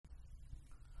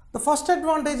The first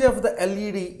advantage of the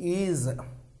LED is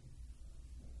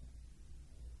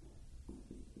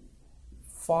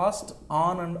fast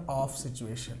on and off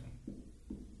situation.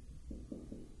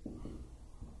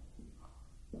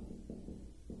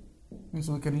 Means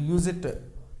we can use it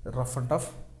rough and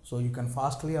tough, so you can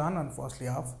fastly on and fastly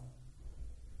off.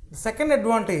 The second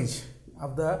advantage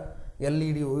of the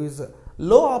LED is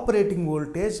low operating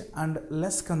voltage and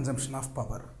less consumption of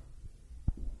power.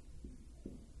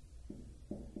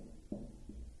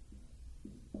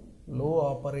 Low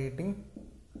operating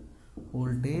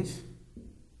voltage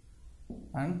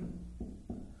and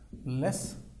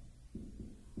less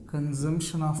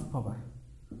consumption of power.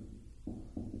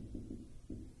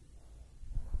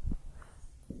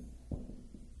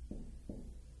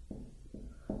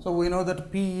 So we know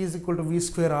that P is equal to V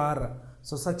square R.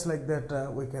 So such like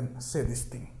that we can say this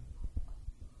thing,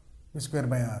 V square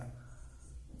by R,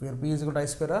 where P is equal to I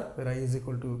square R, where I is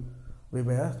equal to V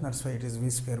by R. That's why it is V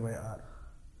square by R.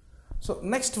 So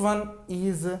next one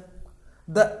is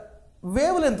the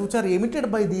wavelength which are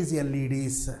emitted by these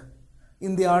LEDs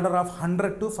in the order of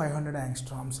 100 to 500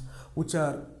 angstroms, which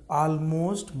are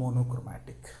almost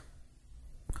monochromatic.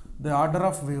 The order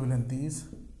of wavelength is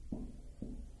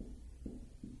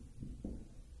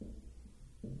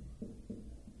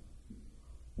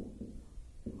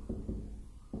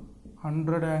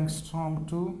 100 angstrom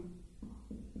to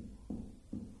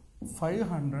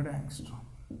 500 angstrom.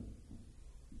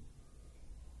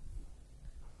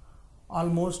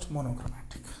 Almost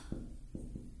monochromatic.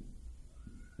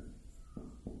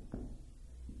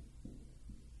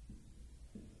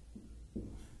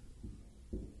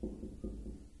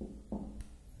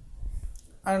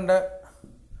 And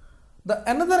the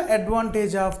another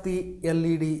advantage of the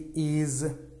LED is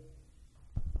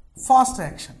fast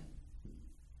action.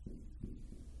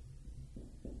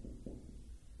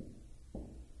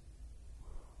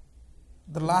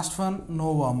 The last one,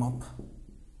 no warm up.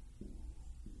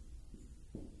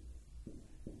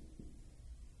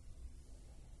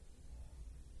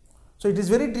 So it is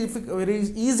very difficult, very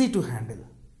easy to handle.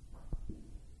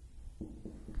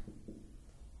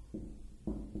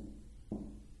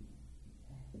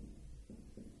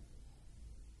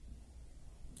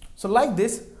 So like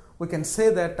this, we can say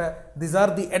that these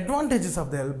are the advantages of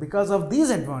the LED. Because of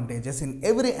these advantages in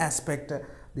every aspect,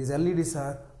 these LEDs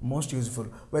are most useful.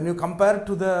 When you compare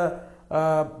to the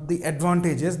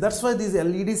advantages, that's why these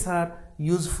LEDs are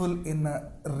useful in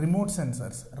remote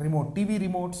sensors, remote TV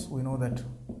remotes. We know that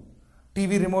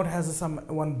TV remote has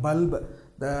one bulb.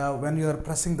 When you are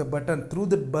pressing the button, through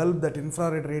the bulb, that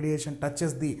infrared radiation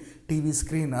touches the TV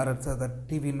screen or the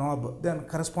TV knob. Then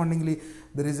correspondingly,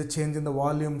 there is a change in the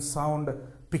volume, sound,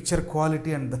 picture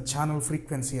quality, and the channel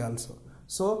frequency also.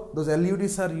 So those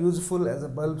LEDs are useful as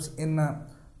bulbs in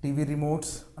TV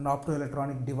remotes and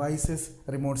optoelectronic devices,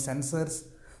 remote sensors.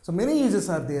 So many uses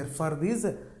are there for these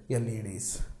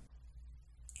LEDs.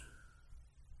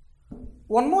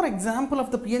 One more example of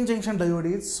the PN junction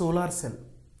diode is solar cell.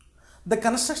 The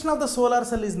construction of the solar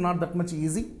cell is not that much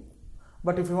easy,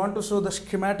 but if you want to show the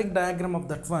schematic diagram of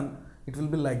that one, it will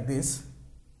be like this.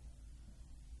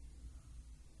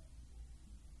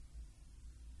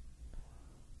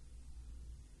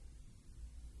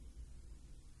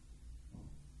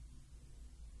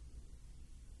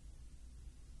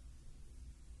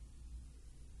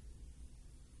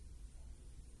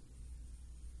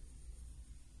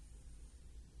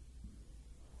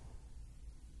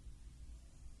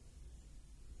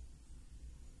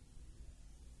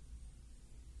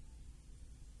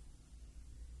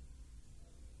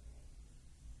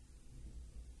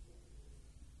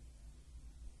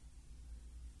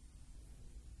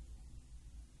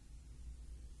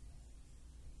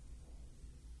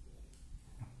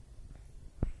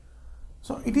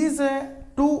 So it is a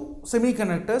two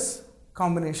semiconductors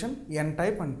combination, N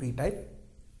type and P type.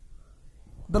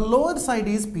 The lower side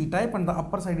is P type and the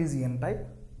upper side is N type.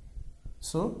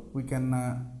 So we can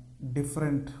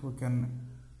we can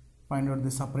find out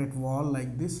the separate wall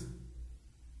like this.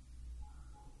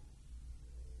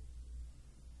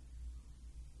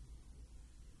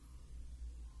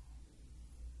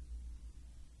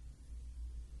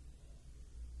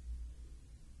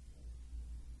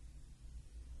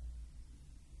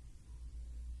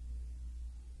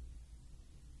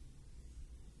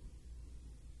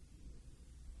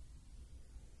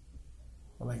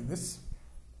 Like this.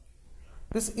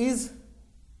 This is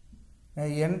a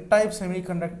N type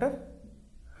semiconductor.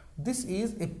 This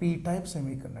is a P type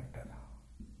semiconductor.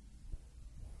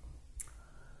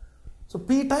 So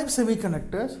P type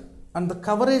semiconductors and the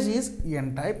coverage is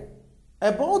N type.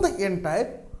 Above the N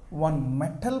type, one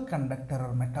metal conductor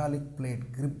or metallic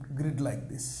plate grid like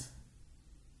this.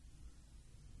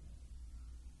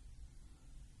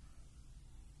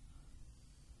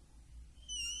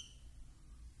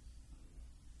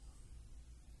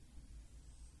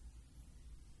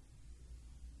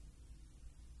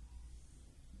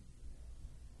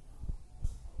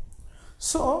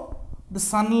 So the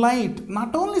sunlight,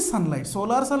 not only sunlight,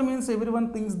 solar cell means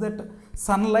everyone thinks that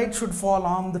sunlight should fall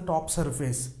on the top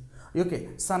surface. Okay,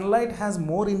 sunlight has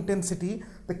more intensity,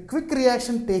 the quick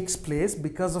reaction takes place,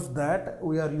 because of that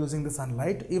we are using the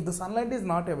sunlight. If the sunlight is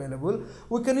not available,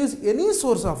 we can use any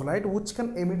source of light which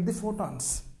can emit the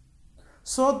photons.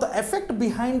 So the effect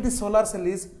behind the solar cell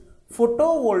is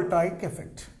photovoltaic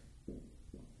effect.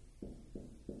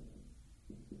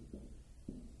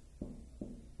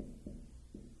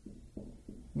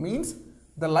 Means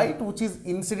the light which is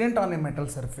incident on a metal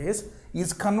surface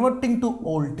is converting to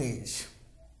voltage.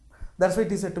 That's why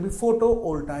it is said to be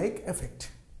photovoltaic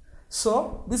effect.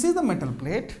 So this is the metal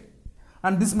plate,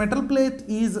 and this metal plate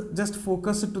is just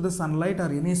focused to the sunlight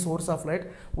or any source of light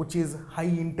which is high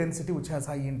intensity, which has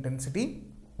high intensity.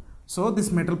 So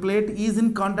this metal plate is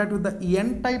in contact with the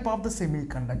N type of the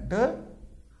semiconductor,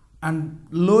 and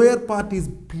lower part is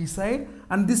P side,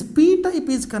 and this P type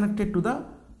is connected to the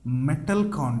metal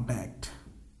contact.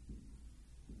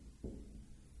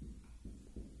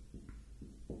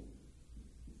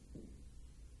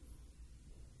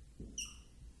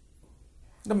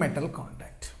 The metal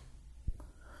contact.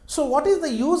 So what is the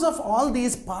use of all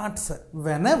these parts?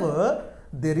 Whenever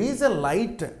there is a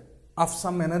light of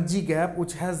some energy gap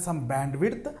which has some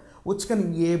bandwidth, which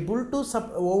can be able to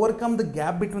overcome the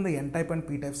gap between the N type and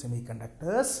P type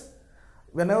semiconductors,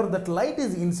 whenever that light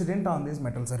is incident on this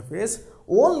metal surface,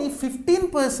 only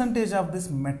 15% of this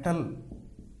metal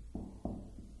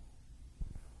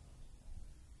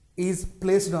is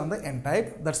placed on the N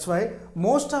type. That's why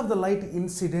most of the light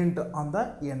incident on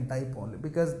the N type only,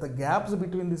 because the gaps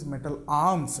between these metal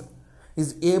arms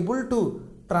is able to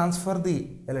transfer the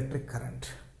electric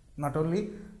current, not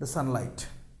only the sunlight.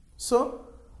 So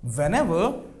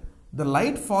whenever the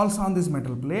light falls on this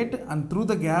metal plate and through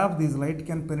the gap this light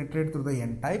can penetrate through the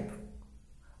N type,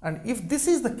 and if this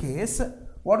is the case,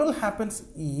 what will happen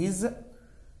is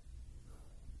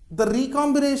the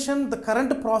recombination, the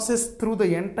current process through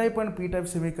the N type and P type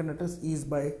semiconductors is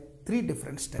by 3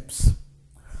 different steps.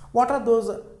 What are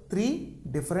those 3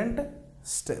 different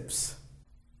steps?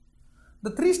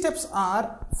 The 3 steps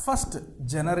are: first,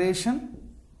 generation;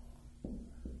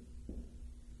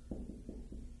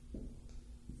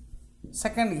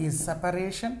 second is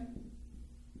separation;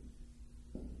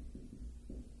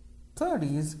 third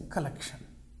is collection.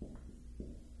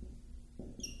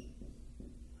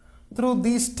 Through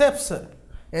these steps,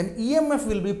 an EMF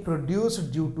will be produced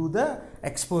due to the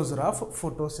exposure of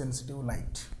photosensitive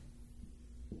light.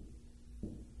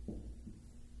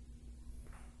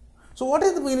 So what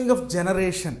is the meaning of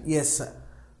generation? Yes,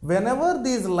 whenever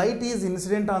this light is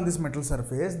incident on this metal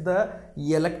surface, the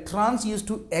electrons used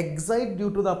to excite due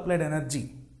to the applied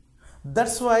energy.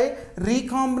 That's why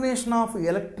recombination of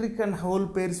electric and hole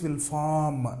pairs will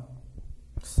form.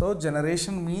 So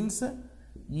generation means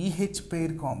EH pair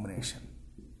combination.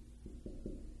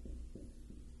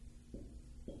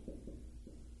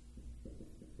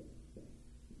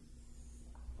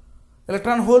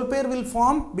 Electron hole pair will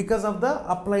form because of the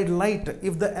applied light,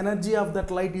 if the energy of that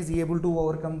light is able to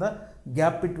overcome the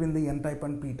gap between the N type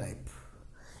and P type.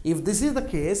 If this is the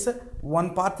case,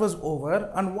 one part was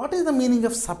over. And what is the meaning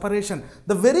of separation?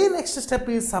 The very next step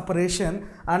is separation,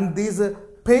 and this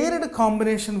paired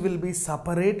combination will be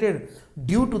separated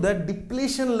due to the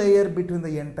depletion layer between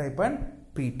the N type and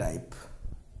P type.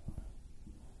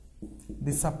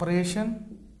 The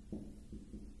separation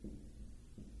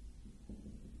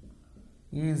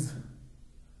is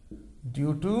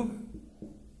due to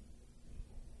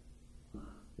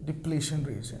depletion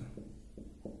region.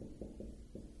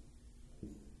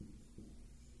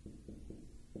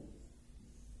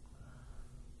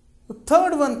 The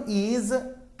third one is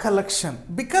collection.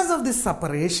 Because of this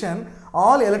separation,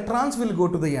 all electrons will go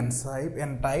to the N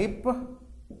type,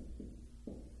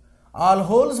 all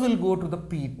holes will go to the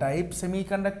P type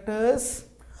semiconductors,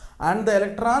 and the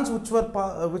electrons which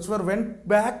went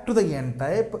back to the N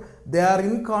type, they are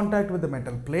in contact with the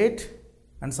metal plate,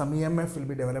 and some EMF will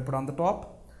be developed on the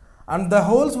top. And the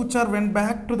holes which went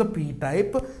back to the P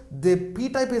type, the P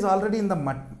type is already in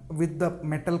with the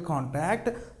metal contact.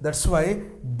 That's why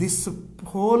this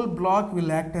whole block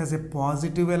will act as a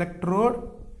positive electrode.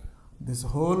 This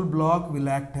whole block will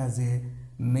act as a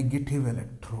negative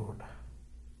electrode.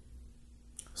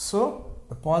 So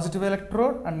the positive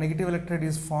electrode and negative electrode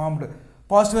is formed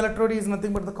Positive electrode is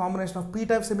nothing but the combination of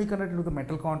p-type semiconductor with the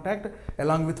metal contact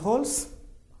along with holes.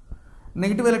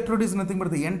 Negative electrode is nothing but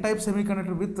the n-type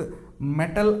semiconductor with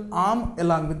metal arm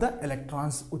along with the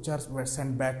electrons which are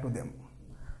sent back to them.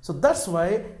 So that's why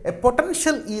a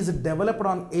potential is developed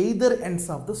on either ends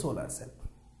of the solar cell.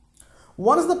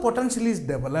 Once the potential is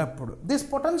developed, this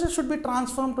potential should be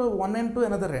transformed to one end to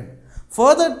another end.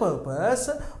 For that purpose,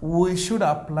 we should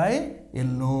apply a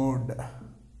load.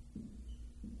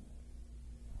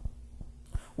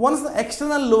 Once the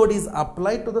external load is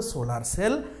applied to the solar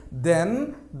cell,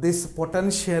 then this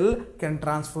potential can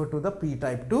transfer to the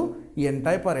p-type to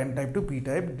n-type or n-type to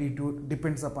p-type,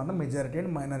 depends upon the majority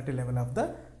and minority level of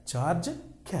the charge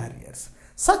carriers.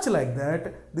 Such like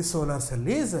that, the solar cell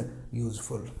is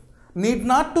useful. Need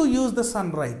not to use the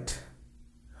sunlight.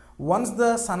 Once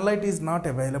the sunlight is not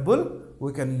available,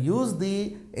 we can use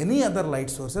any other light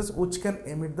sources which can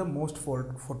emit the most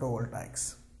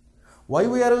photovoltaics. Why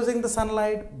we are using the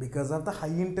sunlight? Because of the high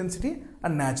intensity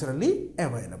and naturally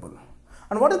available.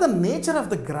 And what is the nature of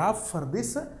the graph for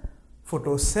this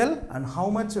photocell and how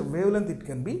much wavelength it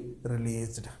can be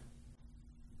released?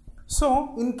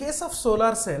 So, in case of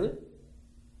solar cell,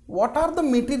 what are the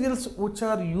materials which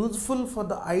are useful for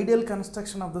the ideal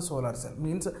construction of the solar cell?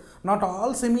 Means not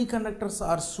all semiconductors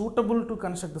are suitable to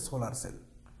construct the solar cell.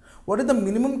 What is the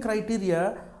minimum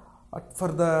criteria for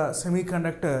the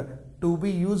semiconductor to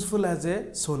be useful as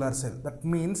a solar cell? That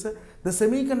means the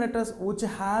semiconductors which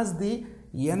has the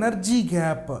energy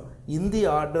gap in the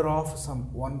order of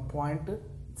some 1.5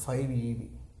 eV.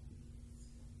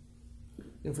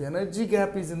 If energy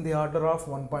gap is in the order of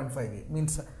 1.5 eV,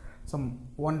 means some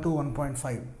 1 to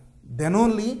 1.5, then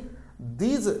only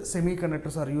these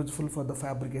semiconductors are useful for the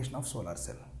fabrication of solar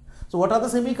cell. So what are the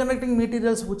semiconducting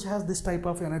materials which has this type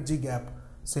of energy gap?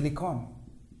 Silicon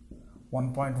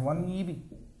 1.1 eV,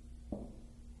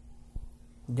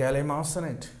 gallium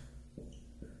arsenide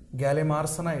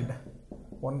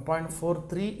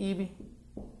 1.43 eV,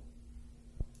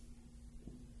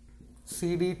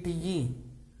 CDTE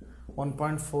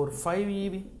 1.45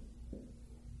 eV,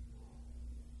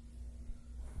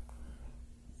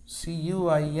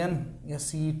 CuIn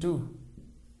SE2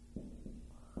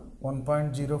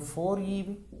 1.04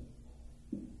 eV.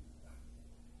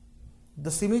 The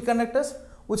semiconductors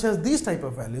which has these type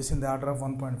of values in the order of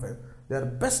 1.5, they are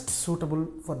best suitable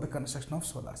for the construction of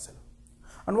solar cell.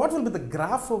 And what will be the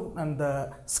graph and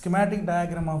the schematic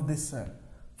diagram of this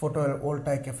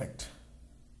photovoltaic effect?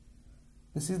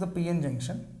 This is the PN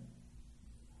junction,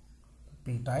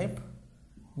 P-type,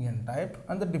 N-type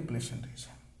and the depletion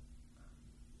region.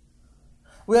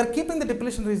 We are keeping the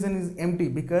depletion region is empty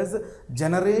because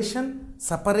generation,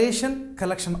 separation,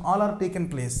 collection all are taken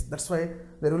place. That's why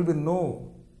there will be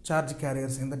no charge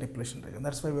carriers in the depletion region.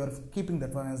 That's why we are keeping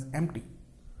that one as empty.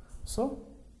 So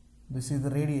this is the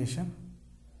radiation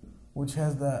which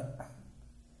has the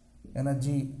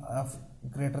energy of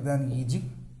greater than Eg,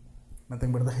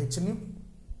 nothing but the h nu.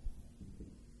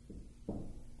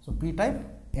 So p-type,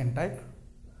 n-type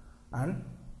and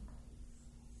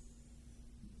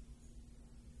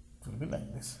it will be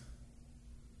like this.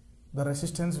 The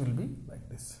resistance will be like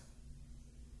this.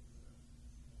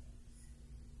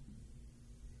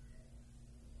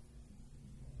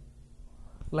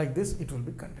 Like this it will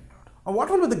be continued. What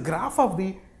will be the graph of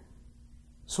the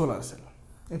solar cell?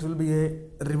 It will be a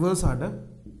reverse order.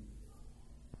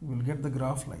 We will get the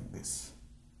graph like this.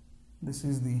 This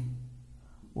is the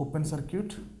open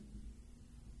circuit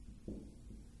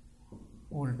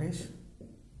voltage,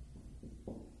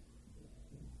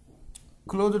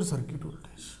 closed circuit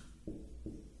voltage.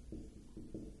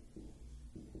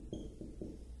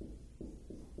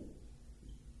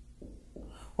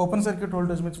 Open circuit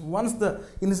voltage means once the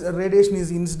radiation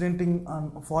is incidenting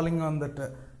on falling on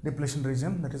that depletion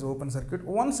region, that is open circuit.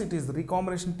 Once it is the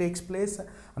recombination takes place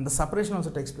and the separation also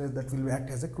takes place, that will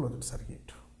act as a closed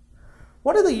circuit.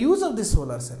 What is the use of this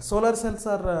solar cell? Solar cells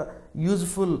are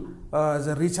useful as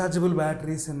a rechargeable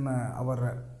batteries in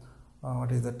our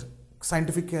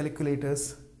scientific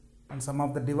calculators and some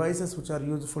of the devices which are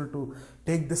useful to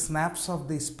take the snaps of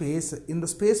the space. In the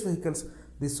space vehicles,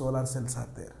 these solar cells are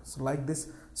there. So like this,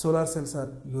 solar cells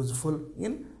are useful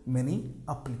in many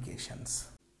applications.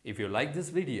 If you like this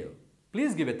video,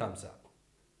 please give a thumbs up.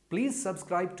 Please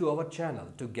subscribe to our channel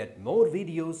to get more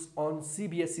videos on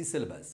CBSE syllabus.